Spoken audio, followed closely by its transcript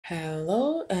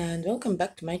Hello and welcome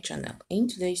back to my channel. In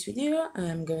today's video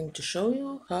I'm going to show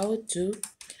you how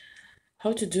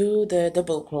to do the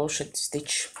double crochet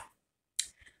stitch.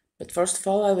 But first of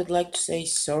all, I would like to say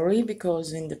sorry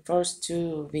because in the first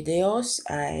two videos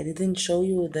I didn't show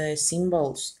you the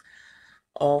symbols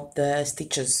of the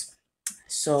stitches.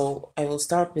 So I will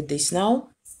start with this now.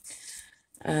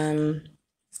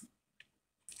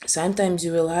 Sometimes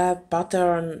you will have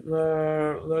pattern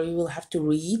where you will have to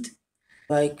read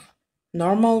like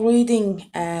normal reading,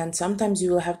 and sometimes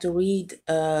you will have to read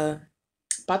a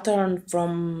pattern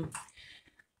from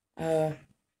the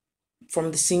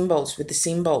symbols, with the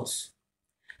symbols,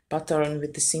 pattern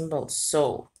with the symbols.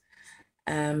 So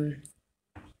in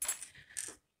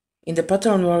the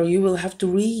pattern where you will have to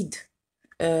read,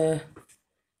 you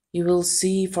will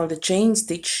see for the chain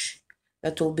stitch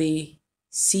that will be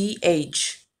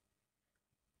CH,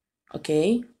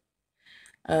 okay,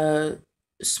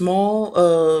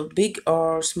 small, big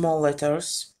or small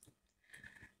letters.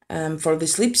 For the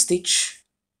slip stitch,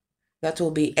 that will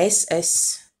be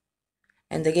SS,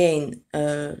 and again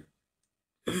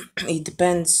it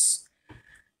depends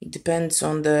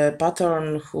on the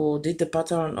pattern, who did the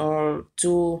pattern, or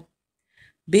two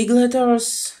big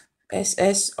letters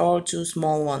SS or two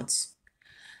small ones.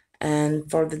 And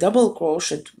for the double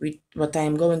crochet, with what I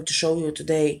am going to show you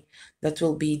today, that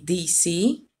will be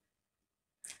DC,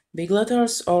 big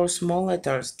letters or small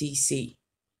letters DC.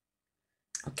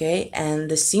 Okay, and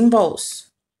the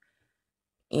symbols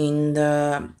in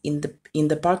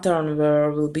the pattern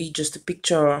where will be just a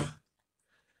picture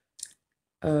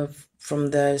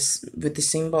from with the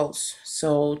symbols.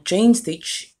 So chain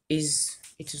stitch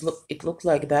it looked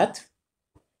like that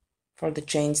for the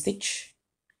chain stitch.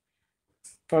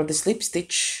 For the slip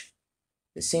stitch,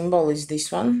 the symbol is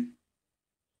this one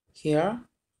here,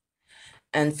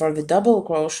 and for the double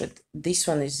crochet, this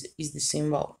one is the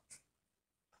symbol.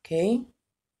 Okay,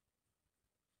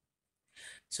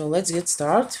 so let's get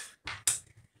started.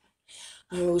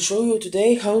 I will show you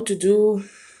today how to do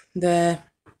the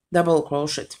double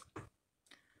crochet.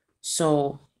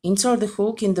 So insert the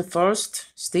hook in the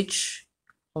first stitch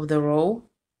of the row.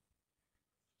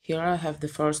 Here I have the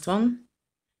first one,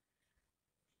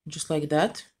 just like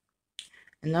that.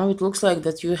 And now it looks like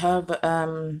that you have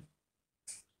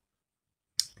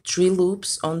 3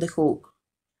 loops on the hook.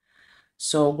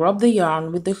 So grab the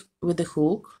yarn with the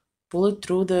hook, pull it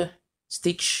through the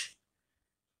stitch.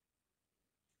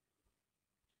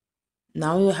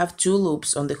 Now you have 2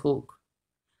 loops on the hook.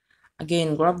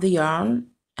 Again, grab the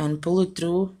yarn and pull it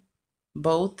through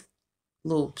both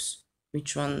loops,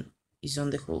 which one is on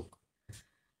the hook.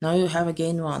 Now you have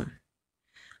again 1.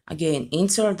 Again,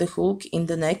 insert the hook in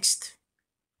the next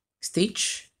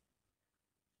stitch,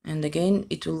 and again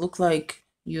it will look like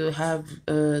you have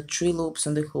 3 loops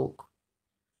on the hook.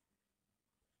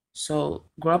 So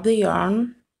grab the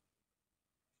yarn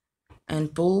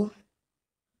and pull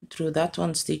through that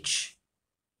one stitch.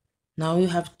 Now you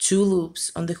have 2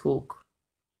 loops on the hook.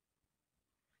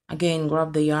 Again,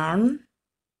 grab the yarn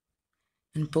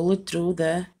and pull it through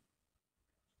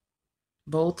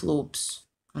both loops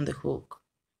on the hook,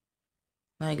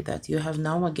 like that. You have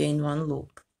now again 1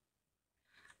 loop.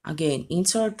 Again,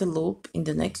 insert the loop in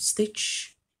the next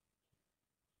stitch,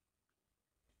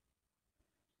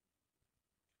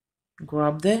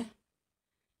 grab the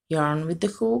yarn with the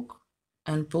hook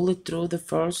and pull it through the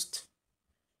first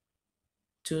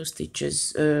 2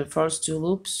 stitches, first 2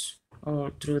 loops,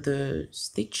 or through the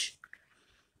stitch.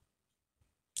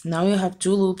 Now you have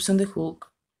 2 loops on the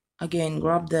hook. Again,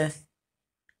 grab the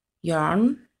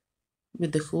yarn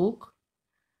with the hook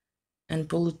and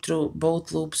pull it through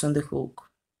both loops on the hook,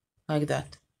 like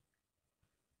that.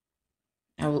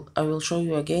 I will show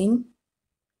you again.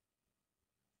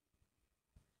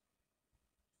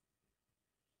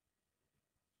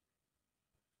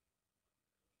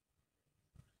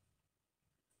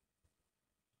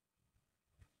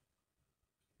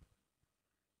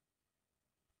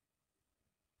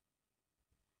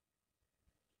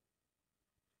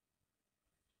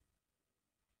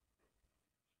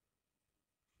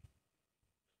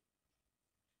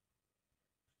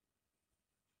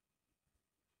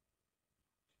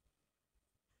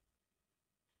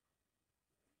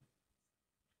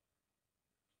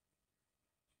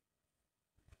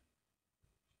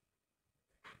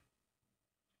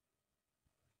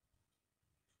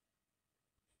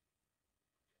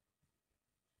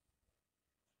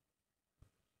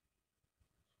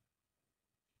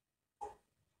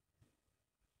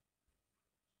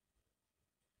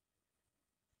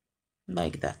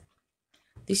 Like that.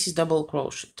 This is double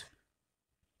crochet.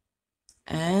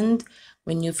 And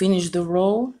when you finish the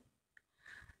row,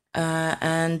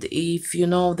 And if you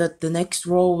know that the next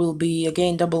row will be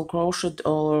again double crochet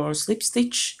or slip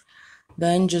stitch,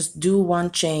 then just do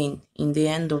one chain in the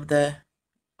end of the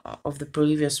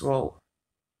previous row,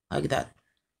 like that,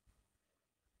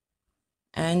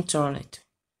 and turn it,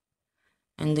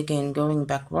 and again going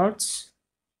backwards,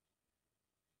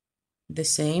 the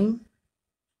same,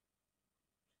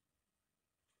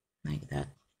 like that.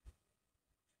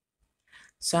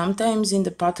 Sometimes in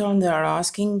the pattern they are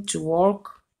asking to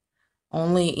work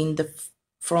only in the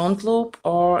front loop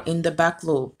or in the back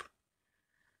loop.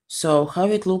 So how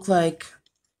it look like,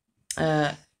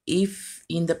 if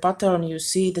in the pattern you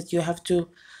see that you have to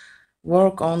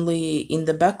work only in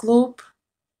the back loop,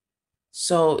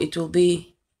 so it will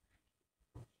be,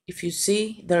 if you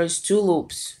see, there is 2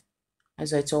 loops,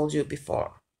 as I told you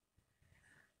before.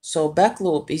 So back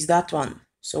loop is that one,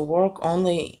 so work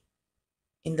only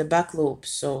in the back loop.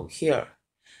 So here,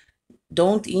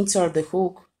 don't insert the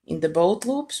hook in the both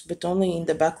loops, but only in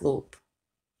the back loop,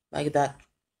 like that.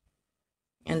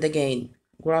 And again,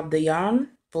 grab the yarn,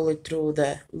 pull it through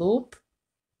the loop,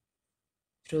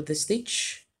 through the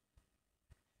stitch,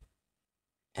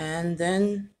 and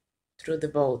then through the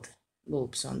both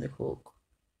loops on the hook.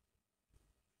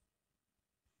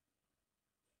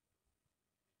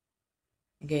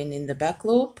 Again in the back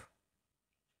loop,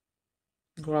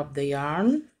 grab the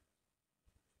yarn,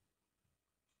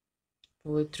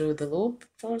 pull it through the loop,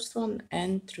 first one,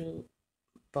 and through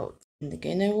both. And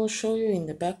again I will show you in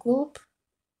the back loop.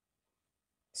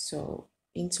 So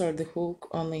insert the hook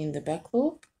only in the back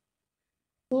loop,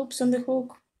 loops on the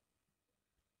hook,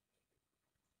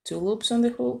 2 loops on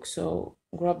the hook, so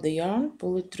grab the yarn,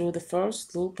 pull it through the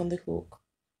first loop on the hook,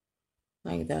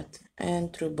 like that,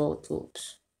 and through both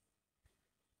loops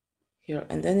here,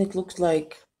 and then it looks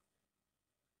like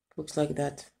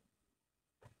that.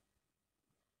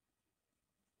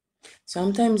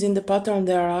 Sometimes in the pattern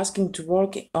they are asking to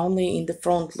work only in the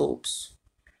front loops,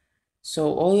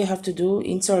 so all you have to do,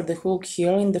 insert the hook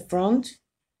here in the front,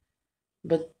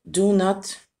 but do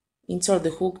not insert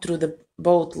the hook through the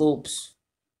both loops.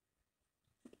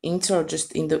 Insert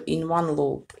just in one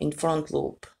loop, in front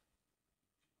loop.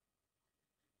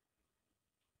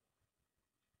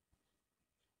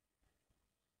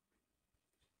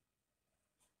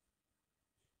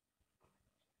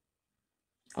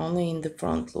 Only in the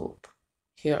front loop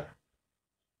here.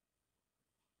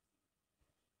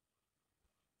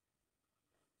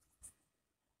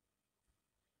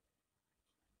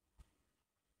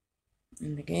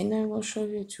 And again I will show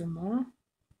you 2 more.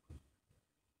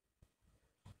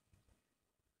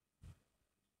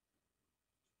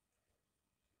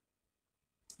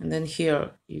 And then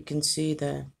here you can see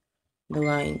the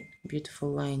line,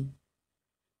 beautiful line.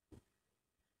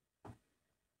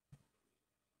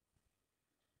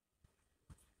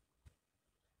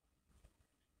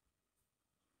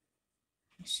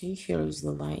 You see, here is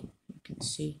the line. You can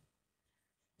see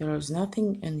there is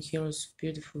nothing, and here is a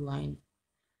beautiful line.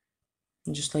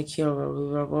 And just like here where we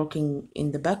were working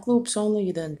in the back loops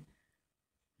only,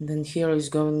 then here is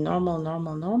going normal,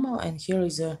 normal, normal, and here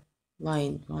is a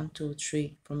line, 1, 2,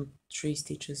 3, from 3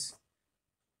 stitches.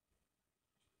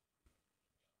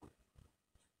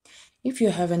 If you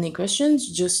have any questions,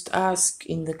 just ask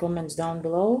in the comments down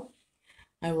below.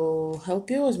 I will help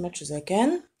you as much as I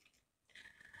can.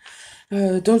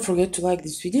 Don't forget to like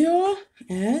this video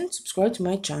and subscribe to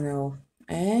my channel.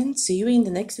 And see you in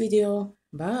the next video.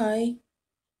 Bye!